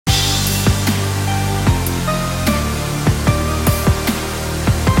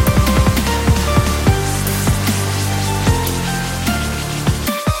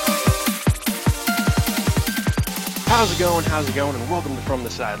How's it going? How's it going? And welcome to From the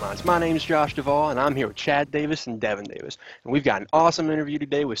Sidelines. My name is Josh Duvall, and I'm here with Chad Davis and Devin Davis. And we've got an awesome interview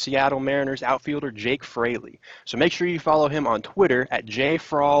today with Seattle Mariners outfielder Jake Fraley. So make sure you follow him on Twitter at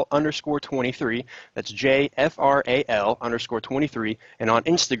jfral_23. That's JFRAL_23. And on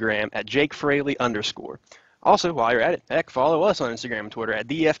Instagram at JakeFraley_. Also, while you're at it, heck, follow us on Instagram and Twitter at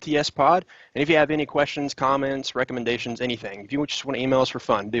TheFTSPod. And if you have any questions, comments, recommendations, anything, if you just want to email us for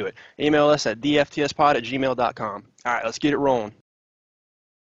fun, do it. Email us at TheFTSPod@gmail.com. All right, let's get it rolling.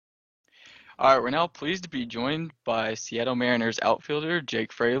 All right, we're now pleased to be joined by Seattle Mariners outfielder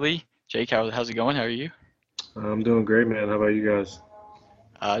Jake Fraley. Jake, how's it going? How are you? I'm doing great, man. How about you guys?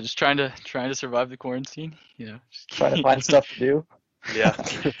 Just trying to survive the quarantine. Just trying to find stuff to do. Yeah.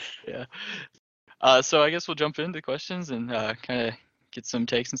 Yeah. So I guess we'll jump into questions and kind of get some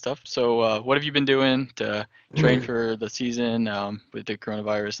takes and stuff. So what have you been doing to train for the season with the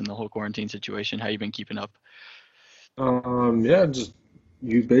coronavirus and the whole quarantine situation? How you been keeping up? Yeah, just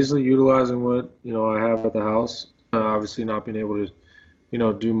you basically utilizing what I have at the house. Obviously, not being able to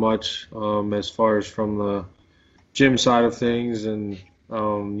do much as far as from the gym side of things and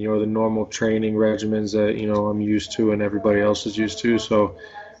the normal training regimens that I'm used to and everybody else is used to. So.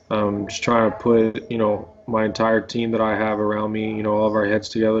 Just trying to put, my entire team that I have around me, all of our heads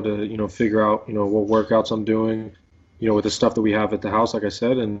together to, figure out, what workouts I'm doing, with the stuff that we have at the house, like I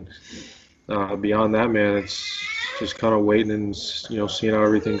said. And beyond that, man, it's just kind of waiting and, seeing how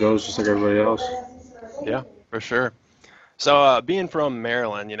everything goes, just like everybody else. Yeah, for sure. So being from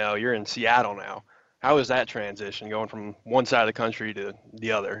Maryland, you're in Seattle now. How is that transition going from one side of the country to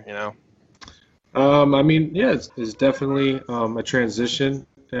the other, Yeah, it's definitely a transition.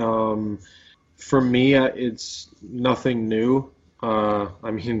 For me, it's nothing new. I've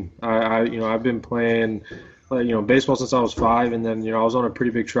been playing, baseball since I was 5, and then, I was on a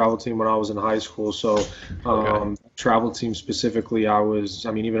pretty big travel team when I was in high school. So, travel team specifically,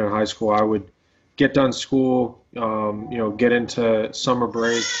 even in high school, I would get done school, get into summer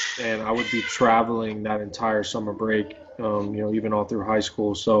break, and I would be traveling that entire summer break. Even all through high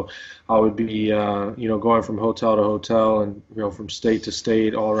school. So I would be, going from hotel to hotel and, from state to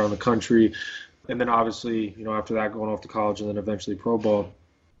state all around the country. And then obviously, after that, going off to college and then eventually pro ball.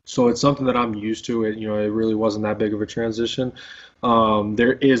 So it's something that I'm used to. It really wasn't that big of a transition.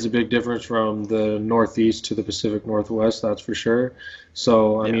 There is a big difference from the Northeast to the Pacific Northwest, that's for sure.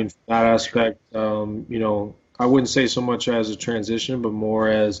 So, from that aspect, I wouldn't say so much as a transition, but more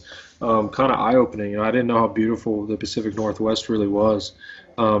as kind of eye-opening. I didn't know how beautiful the Pacific Northwest really was.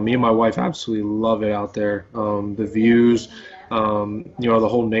 Me and my wife absolutely love it out there. The views, the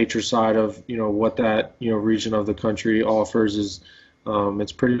whole nature side of, what that, region of the country offers is,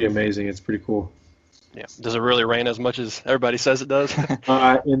 it's pretty amazing. It's pretty cool. Yeah. Does it really rain as much as everybody says it does?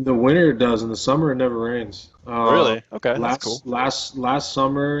 In the winter it does. In the summer it never rains. Really? Okay, that's cool. Last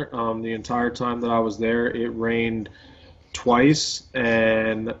summer, the entire time that I was there, it rained twice,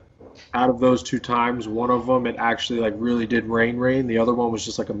 and out of those 2 times, one of them it actually really did rain. The other one was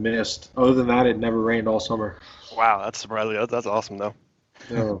just like a mist. Other than that, it never rained all summer. Wow, that's awesome though.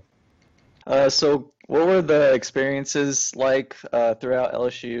 Yeah. So what were the experiences like throughout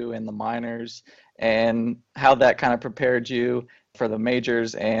LSU and the minors, and how that kind of prepared you for the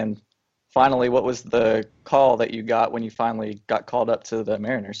majors? And finally, what was the call that you got when you finally got called up to the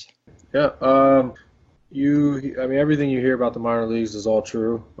Mariners? Yeah. Everything you hear about the minor leagues is all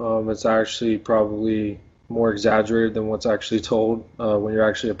true. It's actually probably more exaggerated than what's actually told when you're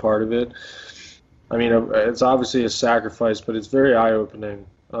actually a part of it. It's obviously a sacrifice, but it's very eye-opening.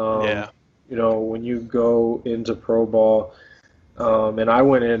 When you go into pro ball, and I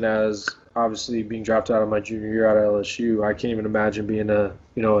went in as obviously being drafted out of my junior year out of LSU. I can't even imagine being an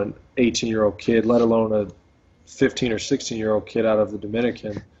 18-year-old kid, let alone a 15 or 16-year-old kid out of the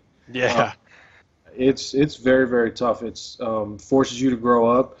Dominican. Yeah. It's very, very tough. It's forces you to grow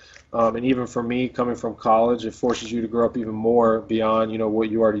up. And even for me, coming from college, it forces you to grow up even more beyond, what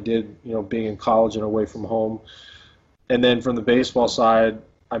you already did, being in college and away from home. And then from the baseball side,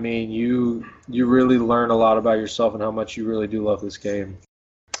 you really learn a lot about yourself and how much you really do love this game.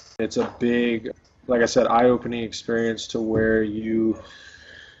 It's a big, like I said, eye-opening experience to where you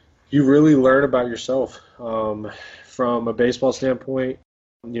really learn about yourself. From a baseball standpoint,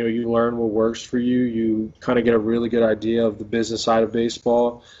 you learn what works for you. You kind of get a really good idea of the business side of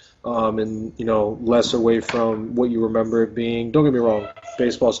baseball, and less away from what you remember it being. Don't get me wrong,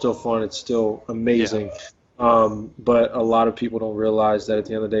 baseball's still fun. It's still amazing. Yeah. But a lot of people don't realize that at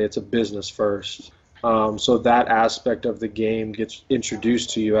the end of the day, it's a business first. So that aspect of the game gets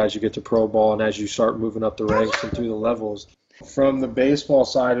introduced to you as you get to pro ball and as you start moving up the ranks and through the levels. From the baseball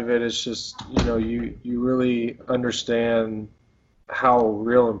side of it, it's just, you really understand how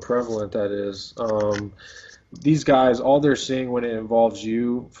real and prevalent that is. These guys, all they're seeing when it involves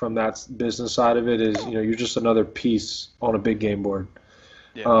you from that business side of it is, you're just another piece on a big game board.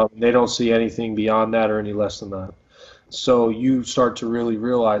 Yeah. They don't see anything beyond that or any less than that. So you start to really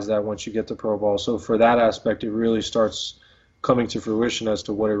realize that once you get to pro ball. So for that aspect, it really starts coming to fruition as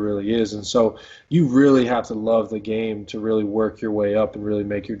to what it really is. And so you really have to love the game to really work your way up and really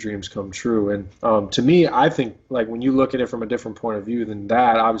make your dreams come true. And to me, I think, like, when you look at it from a different point of view than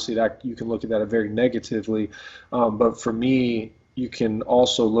that, obviously that you can look at that very negatively. But for me, you can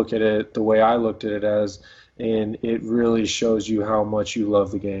also look at it the way I looked at it as, and it really shows you how much you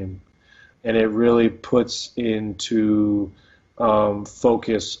love the game. And it really puts into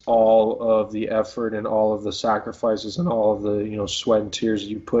focus all of the effort and all of the sacrifices and all of the sweat and tears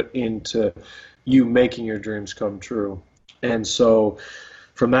you put into you making your dreams come true. And so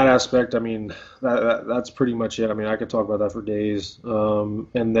from that aspect, I mean, that's pretty much it. I mean, I could talk about that for days.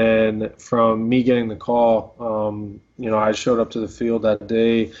 And then from me getting the call, I showed up to the field that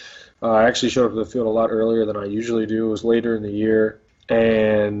day. I actually showed up to the field a lot earlier than I usually do. It was later in the year,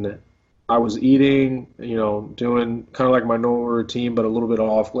 and I was eating, doing kind of like my normal routine, but a little bit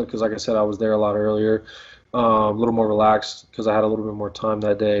off, because like I said, I was there a lot earlier, a little more relaxed because I had a little bit more time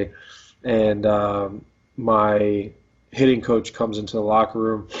that day. And my hitting coach comes into the locker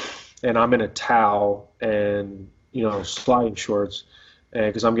room, and I'm in a towel and, sliding shorts, and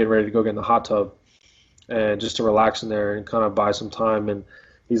because I'm getting ready to go get in the hot tub and just to relax in there and kind of buy some time. And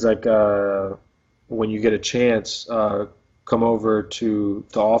he's like, when you get a chance, come over to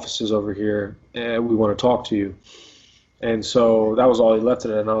the offices over here, and we want to talk to you. And so that was all he left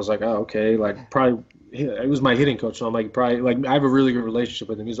it at, and I was like, oh, okay, like, probably, it was my hitting coach, so I'm like, probably, like, I have a really good relationship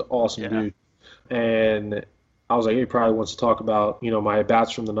with him. He's an awesome dude. And I was like, he probably wants to talk about, my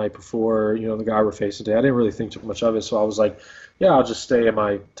at-bats from the night before, the guy we're facing today. I didn't really think too much of it, so I was like, yeah, I'll just stay in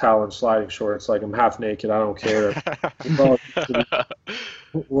my towel and sliding shorts. Like, I'm half naked. I don't care.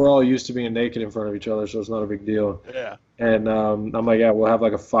 We're all used to being naked in front of each other, so it's not a big deal. Yeah. And I'm like, yeah, we'll have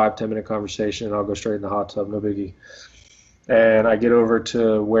like a 5-10 minute conversation, and I'll go straight in the hot tub, no biggie. And I get over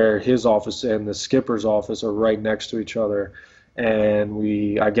to where his office and the skipper's office are right next to each other.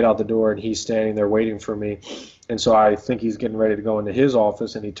 And I get out the door, and he's standing there waiting for me. And so I think he's getting ready to go into his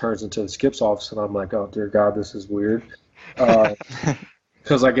office, and he turns into the skip's office, and I'm like, oh, dear God, this is weird.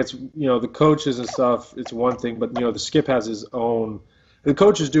 Because, like, it's, the coaches and stuff, it's one thing, but, the skip has his own. The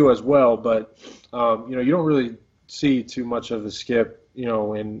coaches do as well, but, you don't really see too much of the skip,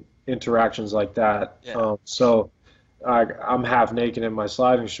 in interactions like that. Yeah. So I'm half naked in my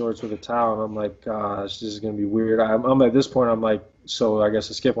sliding shorts with a towel, and I'm like, gosh, this is going to be weird. I'm at this point, I'm like, so I guess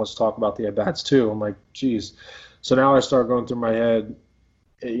the skip wants to talk about the at-bats too. I'm like, geez. So now I start going through my head,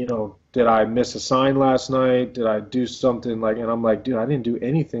 did I miss a sign last night? Did I do something like, and I'm like, dude, I didn't do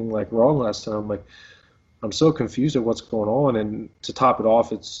anything like wrong last time. I'm like, I'm so confused at what's going on. And to top it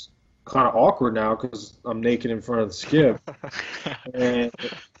off, it's kind of awkward now because I'm naked in front of the skip. And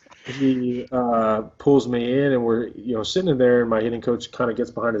he pulls me in, and we're sitting there, and my hitting coach kind of gets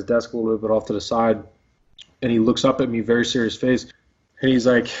behind his desk a little bit off to the side, and he looks up at me, very serious face, and he's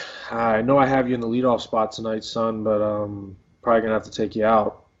like, I know I have you in the leadoff spot tonight, son, but probably gonna have to take you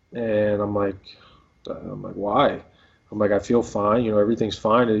out. And I'm like, why? I'm like, I feel fine, everything's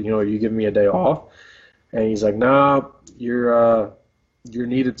fine. Are you giving me a day off? And he's like, nah, you're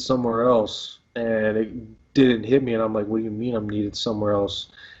needed somewhere else. And it didn't hit me, and I'm like, what do you mean I'm needed somewhere else?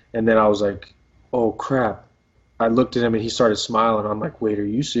 And then I was like, oh, crap. I looked at him, and he started smiling. I'm like, wait, are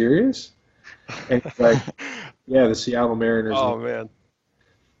you serious? And he's like, yeah, the Seattle Mariners. Oh, man.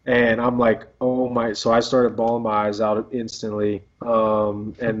 And I'm like, oh, my. So I started bawling my eyes out instantly. He,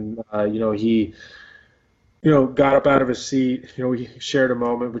 got up out of his seat. We shared a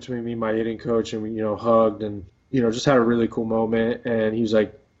moment between me and my hitting coach, and we, hugged and, just had a really cool moment. And he was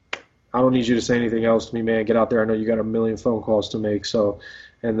like, I don't need you to say anything else to me, man. Get out there. I know you got a million phone calls to make. So,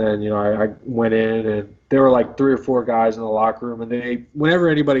 and then, I went in, and there were like 3 or 4 guys in the locker room, and whenever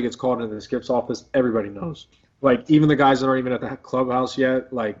anybody gets called into the skip's office, everybody knows. Like, even the guys that aren't even at the clubhouse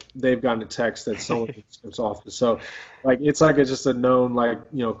yet, like, they've gotten a text that someone in the skip's office. So, like, it's just a known,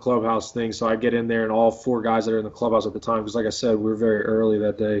 clubhouse thing. So I get in there, and all 4 guys that are in the clubhouse at the time, because like I said, we were very early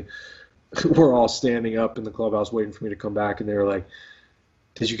that day, we're all standing up in the clubhouse waiting for me to come back, and they were like,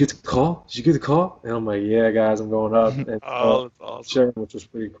 did you get the call? Did you get the call? And I'm like, yeah, guys, I'm going up. And, that's awesome. Sharing, which was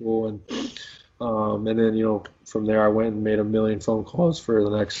pretty cool. And then, from there I went and made a million phone calls for the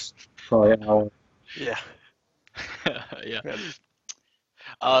next probably hour. Yeah. Yeah.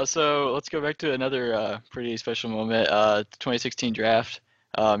 So let's go back to another pretty special moment. The 2016 draft.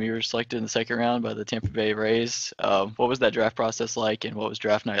 You were selected in the second round by the Tampa Bay Rays. What was that draft process like, and what was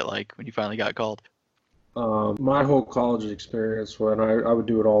draft night like when you finally got called? My whole college experience, when I would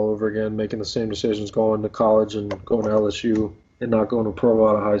do it all over again, making the same decisions, going to college and going to LSU and not going to Provo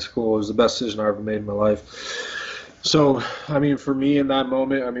out of high school, was the best decision I ever made in my life. So, I mean, for me in that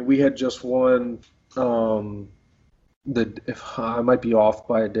moment, I mean, we had just won if I might be off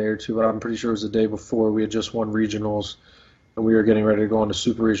by a day or two, but I'm pretty sure it was the day before. We had just won regionals, and we were getting ready to go into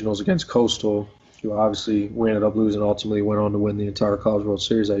super regionals against Coastal, who obviously we ended up losing. Ultimately, went on to win the entire College World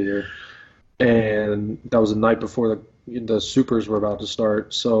Series that year. And that was the night before the supers were about to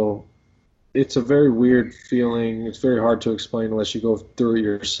start. So it's a very weird feeling. It's very hard to explain unless you go through it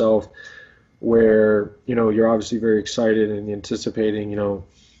yourself, where, you know, you're obviously very excited and anticipating, you know,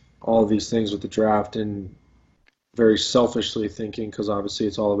 all of these things with the draft, and very selfishly thinking, because obviously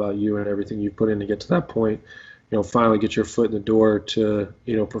it's all about you and everything you put in to get to that point, you know, finally get your foot in the door to,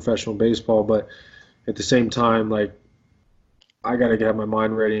 you know, professional baseball. But at the same time, like, I got to get my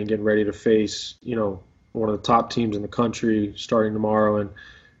mind ready and get ready to face, you know, one of the top teams in the country starting tomorrow. And,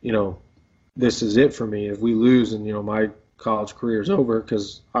 you know, this is it for me. If we lose, and, you know, my college career is over,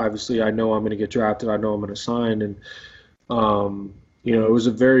 because obviously I know I'm going to get drafted. I know I'm going to sign. And, you know, it was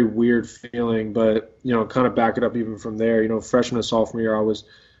a very weird feeling, but, you know, kind of back it up even from there. You know, freshman and sophomore year, I was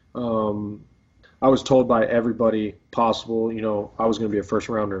told by everybody possible, you know, I was going to be a first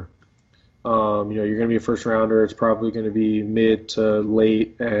rounder. You know, you're going to be a first rounder. It's probably going to be mid to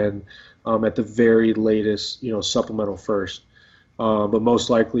late, and at the very latest, you know, supplemental first. But most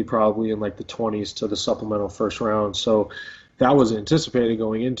likely probably in like the 20s to the supplemental first round. So that was anticipated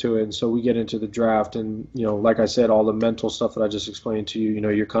going into it. And so we get into the draft, and, you know, like I said, all the mental stuff that I just explained to you, you know,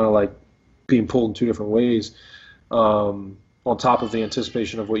 you're kind of like being pulled in two different ways, on top of the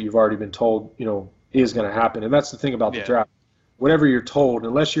anticipation of what you've already been told, you know, is going to happen. And that's the thing about the draft. Whatever you're told,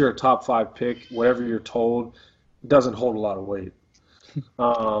 unless you're a top 5 pick, whatever you're told doesn't hold a lot of weight.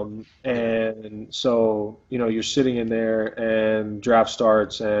 And so, you know, you're sitting in there and draft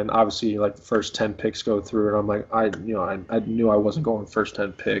starts, and obviously like the first 10 picks go through, and I'm like, I knew I wasn't going first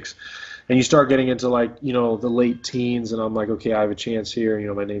 10 picks. And you start getting into, like, you know, the late teens, and I'm like, okay, I have a chance here. You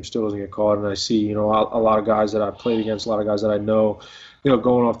know, my name still doesn't get called, and I see, you know, a lot of guys that I've played against, a lot of guys that I know, you know,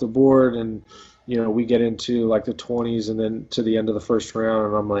 going off the board. And, you know, we get into like the 20s and then to the end of the first round,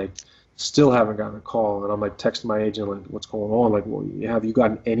 and I'm like, still haven't gotten a call. And I'm like texting my agent, like, what's going on? Like, well, have you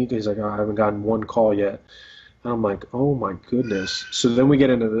gotten any? He's like, oh, I haven't gotten one call yet. And I'm like, oh my goodness. So then we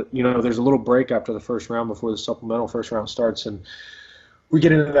get into the, you know, there's a little break after the first round before the supplemental first round starts, and we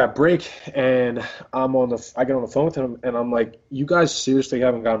get into that break, and I get on the phone with him, and I'm like, you guys seriously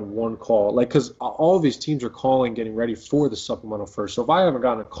haven't gotten one call? Like, because all of these teams are calling, getting ready for the supplemental first. So if I haven't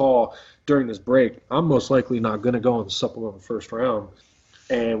gotten a call during this break, I'm most likely not going to go in the supplemental first round.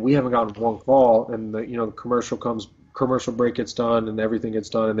 And we haven't gotten one call, and the commercial break gets done, and everything gets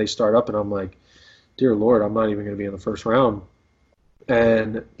done, and they start up, and I'm like, dear Lord, I'm not even going to be in the first round.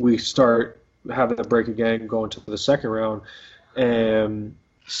 And we start having the break again, going to the second round, and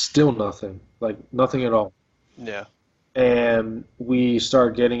still nothing, like nothing at all. Yeah. And we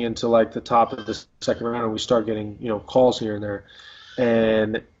start getting into like the top of the second round, and we start getting, you know, calls here and there.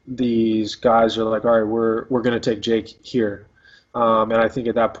 And these guys are like, all right, we're going to take Jake here. And I think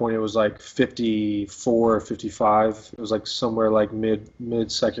at that point it was like 54, 55. It was like somewhere like mid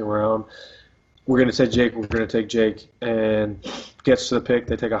second round. We're going to take Jake. We're going to take Jake. And gets to the pick.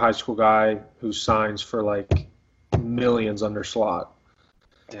 They take a high school guy who signs for like millions under slot.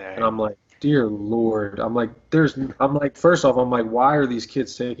 Dang. And I'm like, dear Lord. I'm like, first off, I'm like, why are these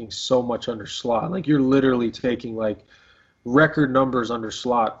kids taking so much under slot? Like, you're literally taking like record numbers under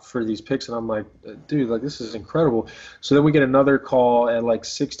slot for these picks. And I'm like, dude, like, this is incredible. So then we get another call at like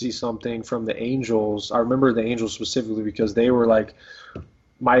 60 something from the Angels. I remember the Angels specifically because they were like,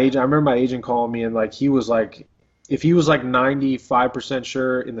 I remember my agent calling me, and like, he was like, if he was like 95%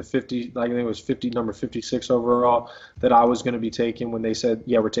 sure in the 50, like I think it was 50, number 56 overall, that I was going to be taken when they said,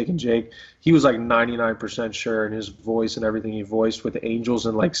 yeah, we're taking Jake, he was like 99% sure in his voice and everything he voiced with the Angels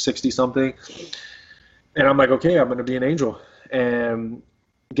and like 60 something. And I'm like, okay, I'm going to be an Angel. And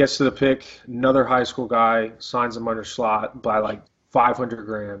gets to the pick, another high school guy signs him under slot by like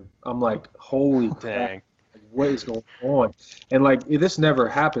 $500,000. I'm like, holy dang. What is going on? And like, this never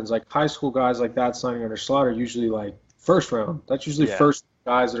happens. Like, high school guys like that signing under slot are usually like first round. That's usually first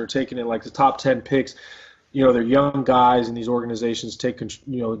guys that are taking in like the top 10 picks. You know, they're young guys, and these organizations take, you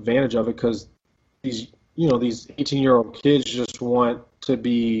know, advantage of it because these 18-year-old kids just want to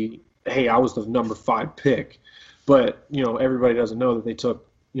be, hey, I was the number 5 pick. but everybody doesn't know that they took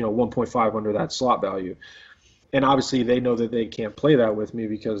 1.5 under that slot value. And obviously they know that they can't play that with me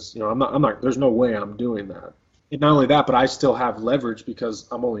because I'm not there's no way I'm doing that. And not only that, but I still have leverage because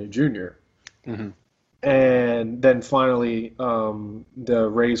I'm only a junior. Mm-hmm. And then finally, the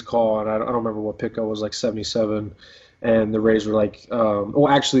Rays call, and I don't remember what pick I was, like 77, and the Rays were like,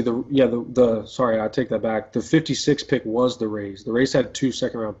 actually, sorry, I take that back. The 56 pick was the Rays. The Rays had 2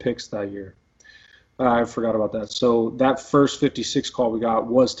 second-round picks that year. I forgot about that. So that first 56 call we got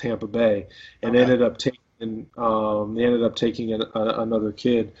was Tampa Bay, and they ended up taking another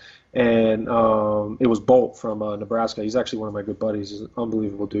kid, and it was Bolt from Nebraska. He's actually one of my good buddies. He's an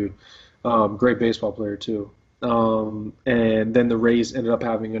unbelievable dude. Great baseball player too. And then the Rays ended up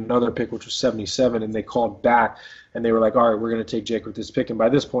having another pick, which was 77, and they called back and they were like, all right, we're going to take Jake with this pick. And by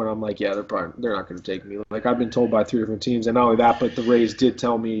this point, I'm like, yeah, they're not going to take me. Like, I've been told by 3 different teams, and not only that, but the Rays did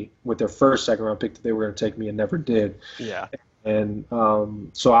tell me with their first second-round pick that they were going to take me and never did. Yeah. And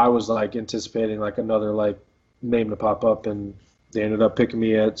so I was like anticipating like another like name to pop up, and they ended up picking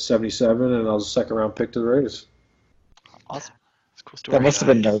me at 77, and I was a second-round pick to the Rays. Awesome. That's a cool story. That must have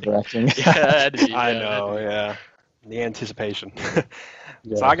been nerve-wracking. I know, yeah. The anticipation.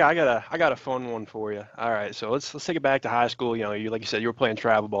 Yeah. So I got a fun one for you. All right, so let's take it back to high school. You like you said, you were playing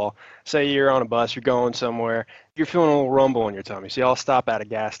travel ball. Say you're on a bus, you're going somewhere, you're feeling a little rumble in your tummy. So y'all stop at a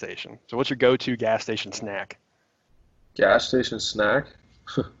gas station. So what's your go-to gas station snack? Gas station snack?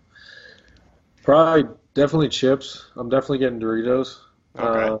 Probably definitely chips. I'm definitely getting Doritos.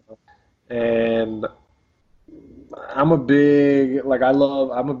 Okay. And I'm a big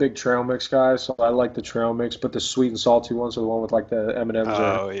trail mix guy, so I like the trail mix, but the sweet and salty ones are the one with like the M&Ms.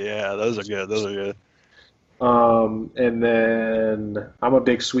 Oh yeah, those are good. And then I'm a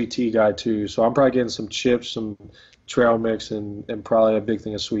big sweet tea guy too, so I'm probably getting some chips, some trail mix, and probably a big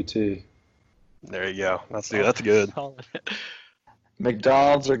thing of sweet tea. There you go. That's good.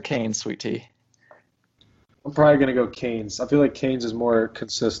 McDonald's or Cane's sweet tea? I'm probably gonna go Cane's. I feel like Cane's is more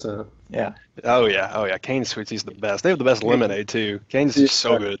consistent. Yeah. Oh yeah. Cane's sweet tea's the best. They have the best lemonade too. Cane's is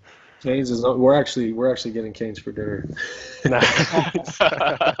so good. Cane's is. We're actually getting Cane's for dinner.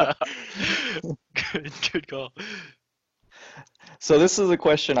 Good call. So this is a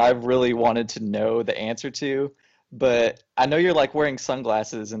question I've really wanted to know the answer to, but I know you're like wearing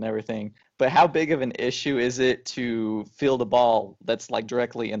sunglasses and everything, but how big of an issue is it to field a ball that's like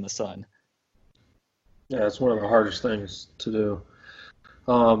directly in the sun? Yeah, it's one of the hardest things to do.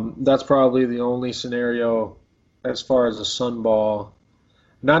 That's probably the only scenario as far as a sun ball.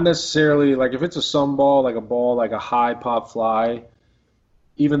 Not necessarily, like if it's a sun ball, like a ball, like a high pop fly,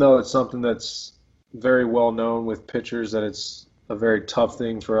 even though it's something that's very well known with pitchers that it's a very tough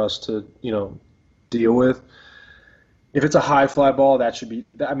thing for us to, deal with. If it's a high fly ball,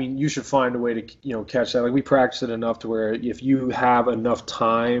 you should find a way to, catch that. Like we practice it enough to where if you have enough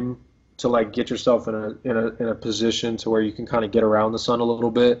time to like get yourself in a position to where you can kind of get around the sun a little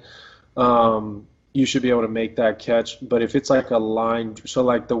bit, you should be able to make that catch. But if it's like a line, so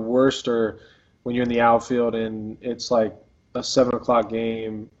like the worst are when you're in the outfield and it's like a 7:00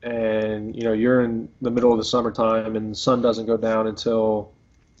 game and you're in the middle of the summertime and the sun doesn't go down until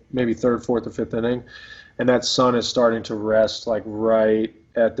maybe 3rd, 4th, or 5th inning, and that sun is starting to rest like right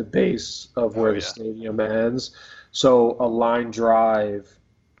at the base of where the stadium ends. So a line drive,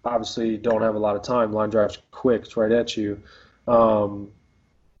 obviously you don't have a lot of time. Line drive's quick, it's right at you.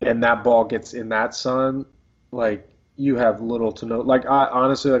 And that ball gets in that sun, like you have little to no. Like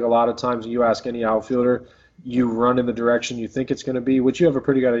honestly, like a lot of times you ask any outfielder, you run in the direction you think it's going to be, which you have a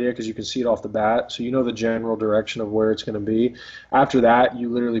pretty good idea because you can see it off the bat. So you know the general direction of where it's going to be. After that, you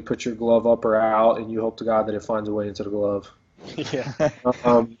literally put your glove up or out, and you hope to God that it finds a way into the glove. Yeah.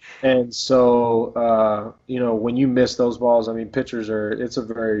 And so, when you miss those balls, I mean, pitchers it's a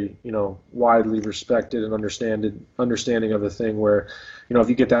very, widely respected and understanding of the thing where, if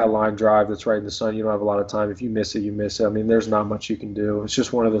you get that line drive that's right in the sun, you don't have a lot of time. If you miss it, you miss it. I mean, there's not much you can do. It's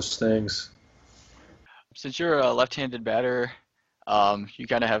just one of those things. Since you're a left-handed batter, you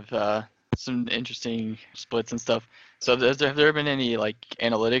kind of have some interesting splits and stuff. So have there been any like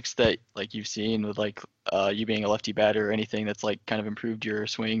analytics that like you've seen with like you being a lefty batter or anything that's like kind of improved your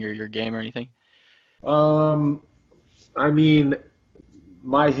swing or your game or anything? I mean,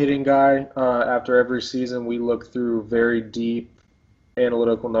 my hitting guy, after every season, we look through very deep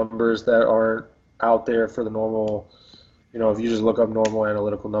analytical numbers that aren't out there for the normal. If you just look up normal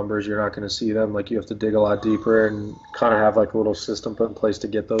analytical numbers, you're not going to see them. Like you have to dig a lot deeper and kind of have like a little system put in place to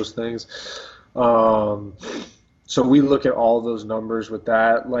get those things. So we look at all of those numbers with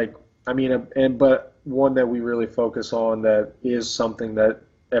that. But one that we really focus on that is something that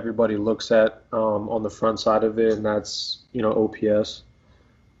everybody looks at on the front side of it, and that's, OPS.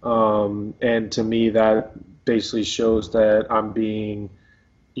 And to me, that basically shows that I'm being,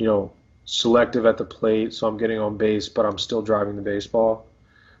 selective at the plate, so I'm getting on base, but I'm still driving the baseball.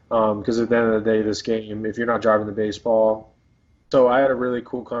 Because at the end of the day, this game, if you're not driving the baseball, so I had a really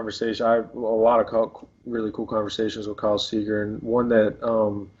cool conversation. I have a lot of really cool conversations with Kyle Seager, and one that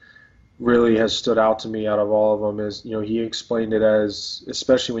really has stood out to me out of all of them is, he explained it as,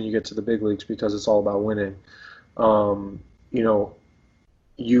 especially when you get to the big leagues, because it's all about winning.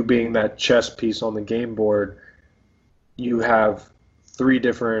 You being that chess piece on the game board, you have three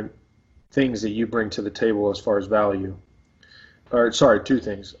different things that you bring to the table as far as value. Or, sorry, two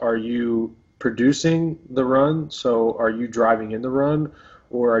things. Are you producing the run? So are you driving in the run,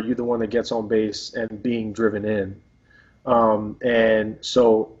 or are you the one that gets on base and being driven in? And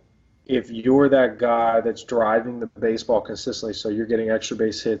so if you're that guy that's driving the baseball consistently, so you're getting extra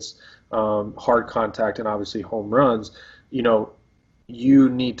base hits, hard contact, and obviously home runs, you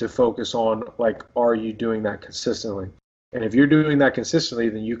need to focus on, like, are you doing that consistently? And if you're doing that consistently,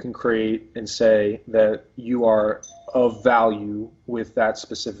 then you can create and say that you are of value with that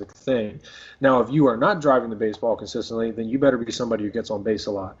specific thing. Now, if you are not driving the baseball consistently, then you better be somebody who gets on base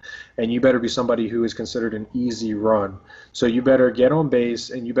a lot. And you better be somebody who is considered an easy run. So you better get on base,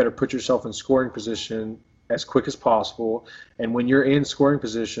 and you better put yourself in scoring position as quick as possible. And when you're in scoring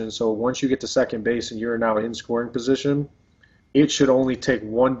position, so once you get to second base and you're now in scoring position, it should only take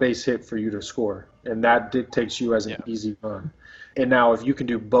one base hit for you to score, and that dictates you as an easy run. And now if you can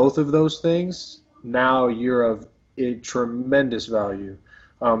do both of those things, now you're of a tremendous value,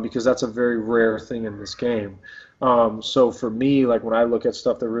 because that's a very rare thing in this game. So for me, like, when I look at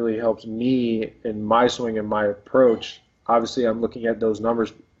stuff that really helps me in my swing and my approach, obviously I'm looking at those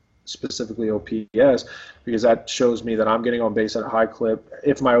numbers, specifically OPS, because that shows me that I'm getting on base at a high clip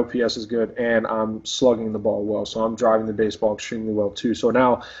if my OPS is good and I'm slugging the ball well. So I'm driving the baseball extremely well too. So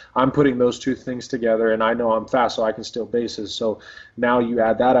now I'm putting those two things together, and I know I'm fast, so I can steal bases. So now you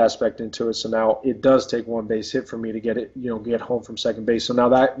add that aspect into it. So now it does take one base hit for me to get it, get home from second base. So now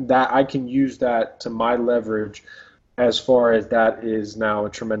that I can use that to my leverage, as far as that is now a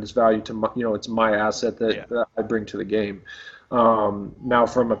tremendous value to my, it's my asset that I bring to the game. Now,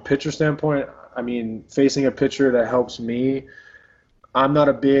 from a pitcher standpoint, I mean, facing a pitcher that helps me, I'm not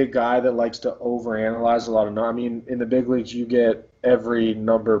a big guy that likes to overanalyze a lot of numbers. I mean, in the big leagues, you get every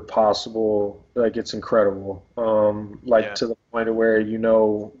number possible. Like, it's incredible. To the point of where,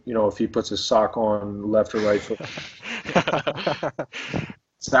 if he puts his sock on left or right foot.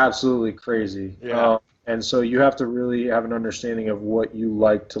 It's absolutely crazy. Yeah. And so you have to really have an understanding of what you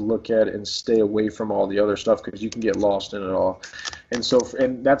like to look at and stay away from all the other stuff, because you can get lost in it all.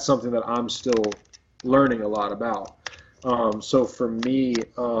 And that's something that I'm still learning a lot about. So for me,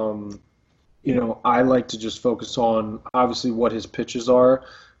 I like to just focus on obviously what his pitches are,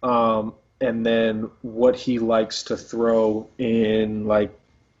 and then what he likes to throw in, like,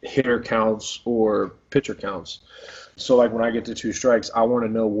 hitter counts or pitcher counts. So, like, when I get to 2 strikes, I want to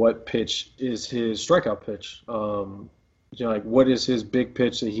know what pitch is his strikeout pitch. Like, what is his big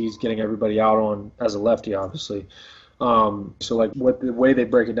pitch that he's getting everybody out on as a lefty, obviously. So, like, the way they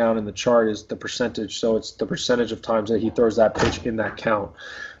break it down in the chart is the percentage. So it's the percentage of times that he throws that pitch in that count.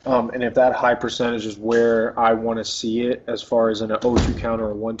 And if that high percentage is where I want to see it, as far as an 0-2 count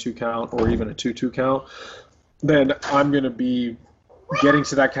or a 1-2 count or even a 2-2 count, then I'm going to be getting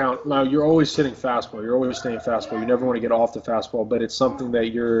to that count. Now, you're always sitting fastball. You're always staying fastball. You never want to get off the fastball, but it's something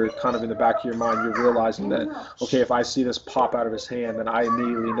that you're kind of in the back of your mind. You're realizing that, okay, if I see this pop out of his hand, then I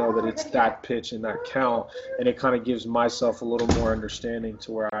immediately know that it's that pitch in that count, and it kind of gives myself a little more understanding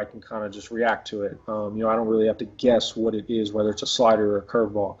to where I can kind of just react to it. I don't really have to guess what it is, whether it's a slider or a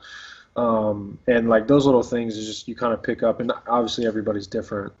curveball. And, like, those little things is just you kind of pick up, and obviously everybody's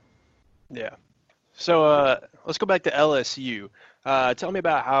different. Yeah. So let's go back to LSU. Tell me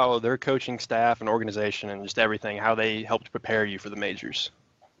about how their coaching staff and organization and just everything, how they helped prepare you for the majors.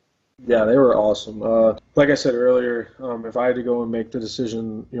 Yeah, they were awesome. Like I said earlier, if I had to go and make the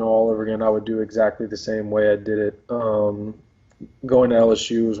decision, all over again, I would do exactly the same way I did it. Going to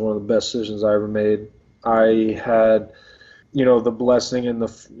LSU was one of the best decisions I ever made. I had, the blessing and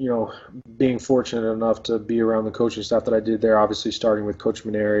the, being fortunate enough to be around the coaching staff that I did there, obviously starting with Coach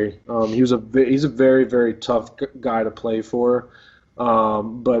Maneri. He's a very, very tough guy to play for.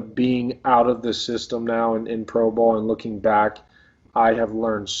 But being out of the system now and in pro ball and looking back, I have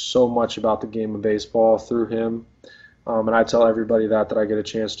learned so much about the game of baseball through him. And I tell everybody that I get a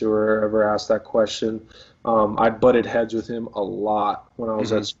chance to or ever ask that question. I butted heads with him a lot when I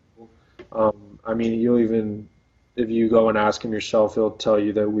was at school. I mean, you'll even if you go and ask him yourself, he'll tell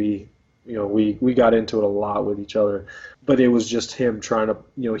you that we got into it a lot with each other. But it was just him trying to,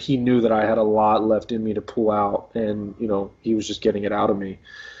 he knew that I had a lot left in me to pull out, and, he was just getting it out of me.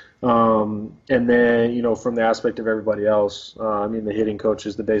 And then, from the aspect of everybody else, the hitting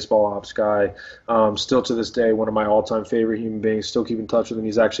coaches, the baseball ops guy, still to this day, one of my all-time favorite human beings, still keep in touch with him.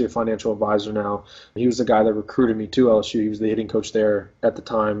 He's actually a financial advisor now. He was the guy that recruited me to LSU. He was the hitting coach there at the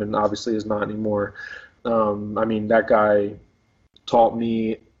time, and obviously is not anymore. That guy taught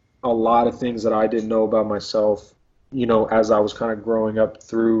me a lot of things that I didn't know about myself, as I was kind of growing up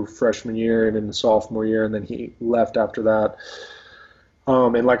through freshman year and in the sophomore year, and then he left after that.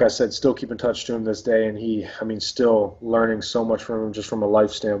 And like I said, still keep in touch to him this day, and still learning so much from him just from a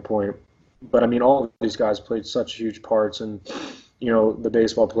life standpoint. But all of these guys played such huge parts in, the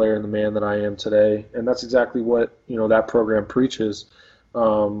baseball player and the man that I am today. And that's exactly what, that program preaches,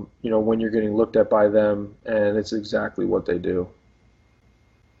 when you're getting looked at by them, and it's exactly what they do.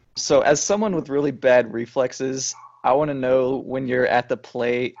 So as someone with really bad reflexes, I want to know when you're at the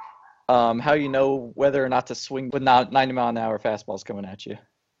plate, how you know whether or not to swing with 90-mile-an-hour fastballs coming at you.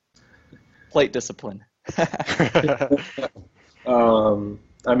 Plate discipline. If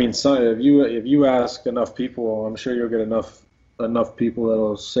you ask enough people, I'm sure you'll get enough people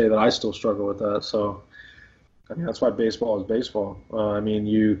that'll say that I still struggle with that. So, that's why baseball is baseball.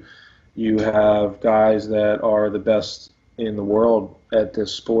 You have guys that are the best in the world at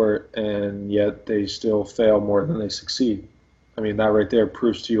this sport, and yet they still fail more than they succeed. That right there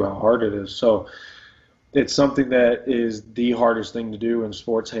proves to you how hard it is. So it's something that is the hardest thing to do in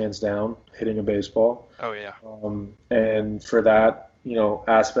sports, hands down, hitting a baseball. Oh, yeah. And for that,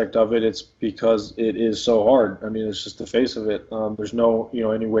 aspect of it, it's because it is so hard. It's just the face of it. There's no,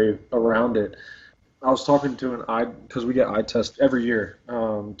 any way around it. I was talking to because we get eye tests every year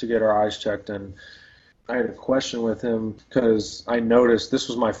to get our eyes checked, and I had a question with him because I noticed this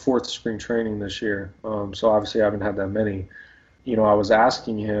was my 4th spring training this year. So obviously I haven't had that many. I was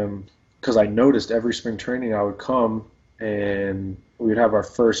asking him because I noticed every spring training I would come and we'd have our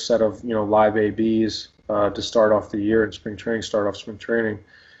first set of, live ABs to start off the year in spring training.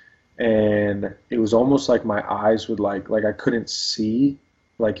 And it was almost like my eyes would like I couldn't see.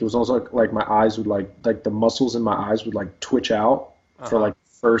 Like it was almost like my eyes would like the muscles in my eyes would like twitch out for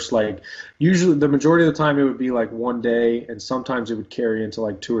first, usually the majority of the time it would be like one day, and sometimes it would carry into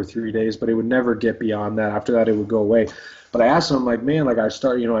like 2 or 3 days, but it would never get beyond that. After that, it would go away. But I asked him, I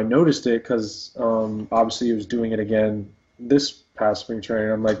noticed it because obviously he was doing it again this past spring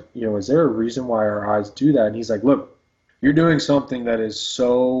training. I'm like, is there a reason why our eyes do that? And he's like, look, you're doing something that is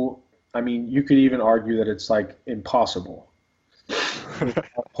so, you could even argue that it's like impossible.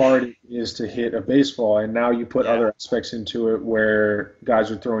 How hard it is to hit a baseball, and now you put other aspects into it where guys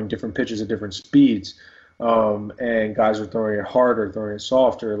are throwing different pitches at different speeds, and guys are throwing it harder, throwing it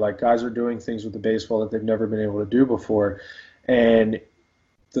softer. Like guys are doing things with the baseball that they've never been able to do before. And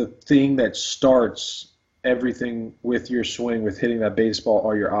the thing that starts everything with your swing, with hitting that baseball,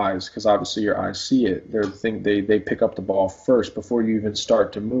 are your eyes, because obviously your eyes see it. They're the thing, they pick up the ball first before you even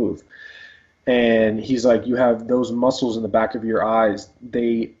start to move. And he's like, you have those muscles in the back of your eyes.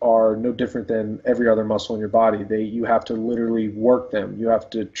 They are no different than every other muscle in your body. You have to literally work them. You have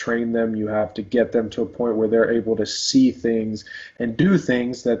to train them. You have to get them to a point where they're able to see things and do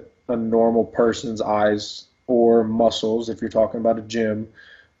things that a normal person's eyes or muscles, if you're talking about a gym,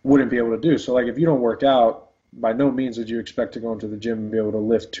 wouldn't be able to do. So, if you don't work out, by no means would you expect to go into the gym and be able to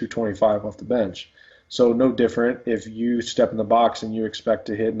lift 225 off the bench. So no different if you step in the box and you expect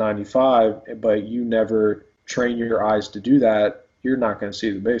to hit 95, but you never train your eyes to do that, you're not going to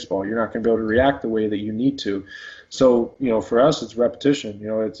see the baseball. You're not going to be able to react the way that you need to. So, for us, it's repetition.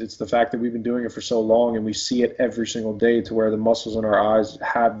 It's the fact that we've been doing it for so long and we see it every single day to where the muscles in our eyes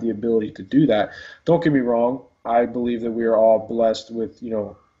have the ability to do that. Don't get me wrong. I believe that we are all blessed with,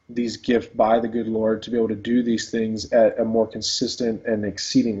 these gifts by the good Lord to be able to do these things at a more consistent and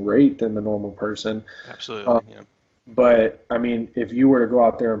exceeding rate than the normal person. Absolutely. Yeah. But if you were to go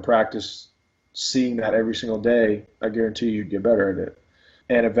out there and practice seeing that every single day, I guarantee you'd get better at it.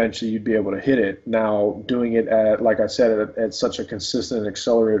 And eventually you'd be able to hit it. Now, doing it at, like I said, at such a consistent and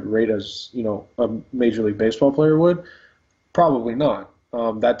accelerated rate as, a Major League Baseball player would, probably not.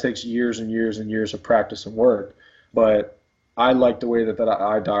 That takes years and years and years of practice and work. But I like the way that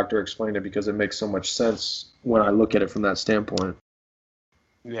eye doctor explained it because it makes so much sense when I look at it from that standpoint.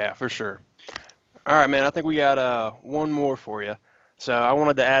 Yeah, for sure. All right, man, I think we got one more for you. So I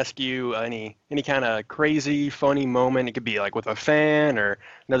wanted to ask you any kind of crazy, funny moment. It could be like with a fan or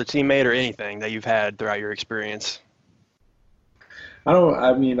another teammate or anything that you've had throughout your experience.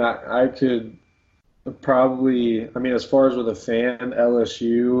 I could Probably, I mean, as far as with a fan,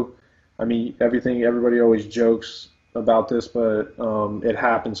 LSU, I mean, everybody always jokes about this, but it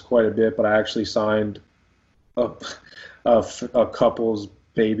happens quite a bit. But I actually signed a, a couple's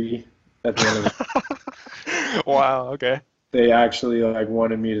baby at the end of the. Wow. Okay. They actually like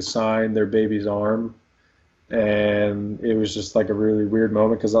wanted me to sign their baby's arm, and it was just like a really weird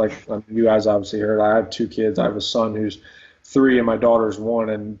moment because like you guys obviously heard, I have two kids. I have a son who's 3 and my daughter's 1,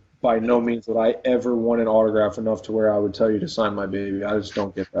 and by no means would I ever want an autograph enough to where I would tell you to sign my baby. I just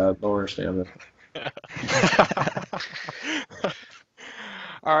don't get that. Don't understand it.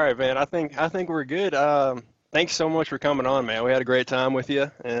 All right, man. I think we're good. Thanks so much for coming on, man. We had a great time with you,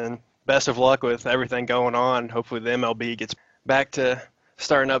 and best of luck with everything going on. Hopefully, the MLB gets back to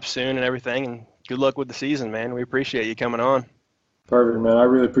starting up soon and everything. And good luck with the season, man. We appreciate you coming on. Perfect, man. I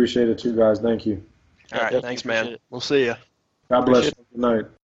really appreciate it too, guys. Thank you. All right, definitely thanks, appreciate man. it. We'll see you. God bless you. Appreciate Good night.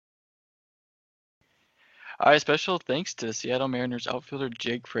 All right, special thanks to Seattle Mariners outfielder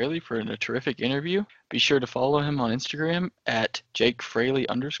Jake Fraley for a terrific interview. Be sure to follow him on Instagram at @JakeFraley_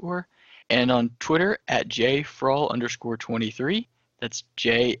 and on Twitter at JFrawl_23. That's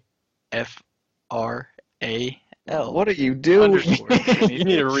JFRAL. What are you doing? Underscore. You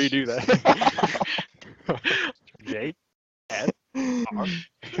need to redo that. Jake.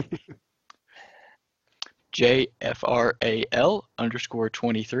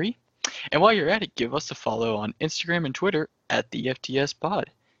 JFRAL_23. And while you're at it, give us a follow on Instagram and Twitter at the FTS Pod.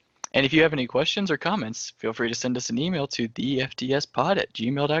 And if you have any questions or comments, feel free to send us an email to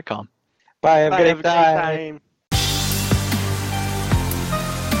theftspod@gmail.com. Bye. Have a Bye, good have a great time. time.